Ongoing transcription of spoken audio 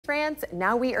France.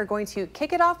 Now we are going to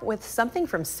kick it off with something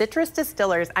from Citrus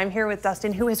Distillers. I'm here with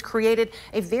Dustin, who has created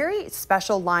a very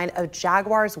special line of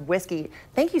Jaguars whiskey.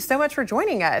 Thank you so much for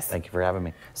joining us. Thank you for having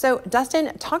me. So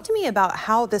Dustin, talk to me about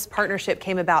how this partnership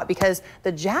came about, because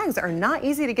the Jags are not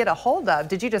easy to get a hold of.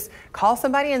 Did you just call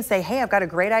somebody and say, hey, I've got a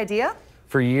great idea?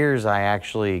 For years, I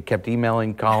actually kept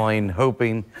emailing, calling,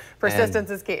 hoping. Persistence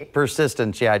is key.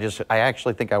 Persistence, yeah. I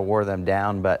actually think I wore them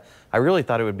down, but I really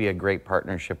thought it would be a great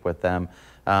partnership with them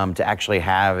to actually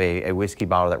have a whiskey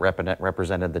bottle that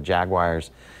represented the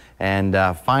Jaguars. And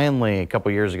finally, a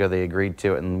couple years ago, they agreed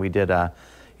to it, and we did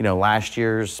last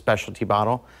year's specialty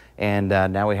bottle. And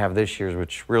now we have this year's,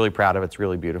 which really proud of. It's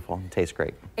really beautiful. It tastes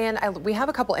great. And we have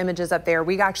a couple images up there.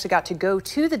 We actually got to go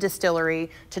to the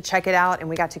distillery to check it out, and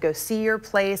we got to go see your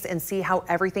place and see how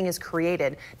everything is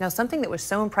created. Now, something that was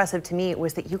so impressive to me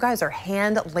was that you guys are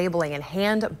hand labeling and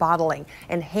hand bottling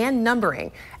and hand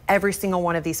numbering every single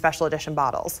one of these special edition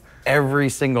bottles. Every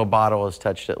single bottle is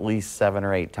touched at least 7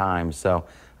 or 8 times. So,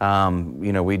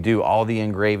 we do all the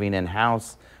engraving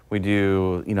in-house. We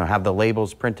do, have the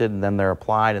labels printed, and then they're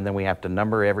applied, and then we have to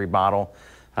number every bottle.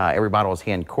 Every bottle is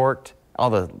hand corked. All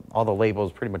the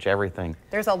labels, pretty much everything.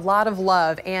 There's a lot of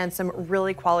love and some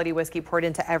really quality whiskey poured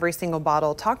into every single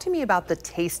bottle. Talk to me about the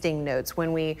tasting notes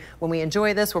when we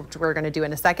enjoy this, which we're going to do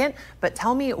in a second. But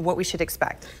tell me what we should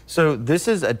expect. So this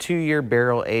is a 2-year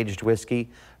barrel-aged whiskey.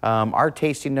 Our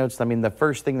tasting notes, the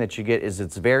first thing that you get is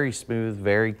it's very smooth,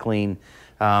 very clean.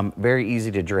 Very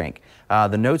easy to drink.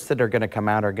 The notes that are going to come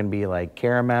out are going to be like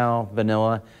caramel,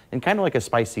 vanilla, and kind of like a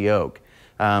spicy oak.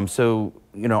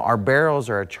 Our barrels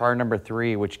are a char number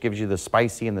 3, which gives you the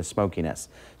spicy and the smokiness.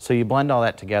 So you blend all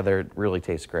that together, it really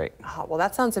tastes great. Oh, well,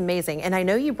 that sounds amazing. And I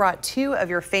know you brought 2 of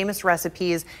your famous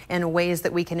recipes and ways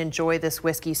that we can enjoy this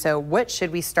whiskey. So what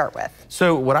should we start with?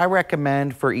 So what I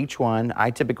recommend for each one, I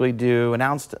typically do an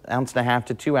ounce and a half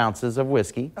to 2 ounces of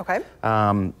whiskey. Okay.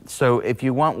 So if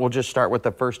you want, we'll just start with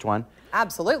the first one.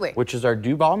 Absolutely. Which is our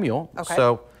Duval Mule. Okay.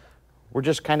 So we're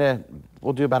just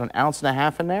we'll do about an ounce and a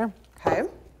half in there. Okay.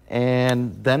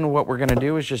 And then what we're gonna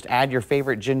do is just add your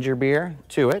favorite ginger beer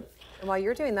to it. And while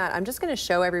you're doing that, I'm just gonna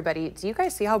show everybody, do you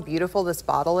guys see how beautiful this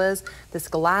bottle is? This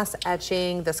glass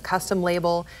etching, this custom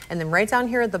label, and then right down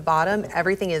here at the bottom,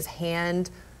 everything is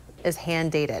hand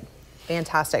dated.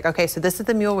 Fantastic. Okay, so this is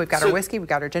the mule. We've got our whiskey, we've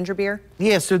got our ginger beer.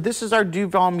 Yeah, so this is our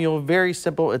Duval Mule. Very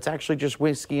simple. It's actually just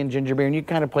whiskey and ginger beer, and you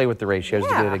kind of play with the ratios to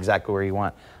get it exactly where you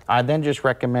want. I then just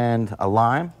recommend a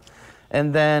lime.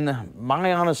 And then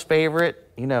my honest favorite,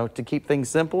 to keep things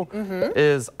simple,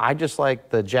 is I just like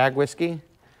the Jag whiskey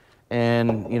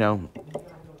and,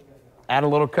 add a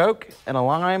little Coke and a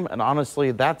lime, and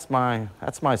honestly, that's my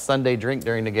Sunday drink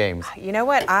during the games. You know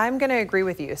what? I'm going to agree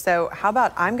with you. So how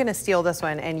about I'm going to steal this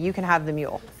one and you can have the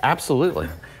mule? Absolutely.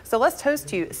 So let's toast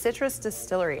to Citrus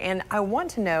Distillery. And I want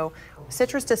to know,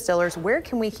 Citrus Distillers, where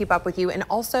can we keep up with you? And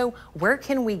also, where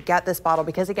can we get this bottle?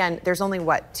 Because again, there's only,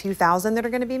 what, 2,000 that are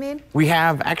going to be made? We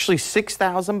have actually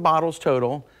 6,000 bottles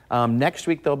total. Next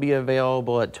week, they'll be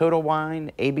available at Total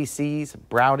Wine, ABC's,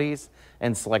 Browdy's,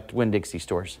 and select Winn-Dixie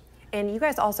stores. And you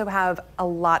guys also have a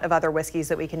lot of other whiskeys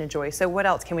that we can enjoy. So what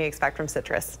else can we expect from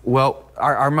Citrus? Well,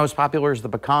 our most popular is the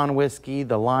pecan whiskey,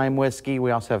 the lime whiskey.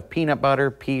 We also have peanut butter,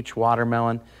 peach,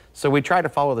 watermelon. So we try to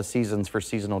follow the seasons for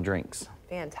seasonal drinks.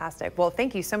 Fantastic. Well,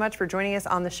 thank you so much for joining us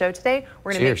on the show today.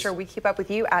 We're going to make sure we keep up with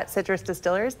you at Citrus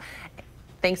Distillers.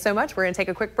 Thanks so much. We're going to take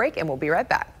a quick break and we'll be right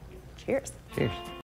back. Cheers. Cheers.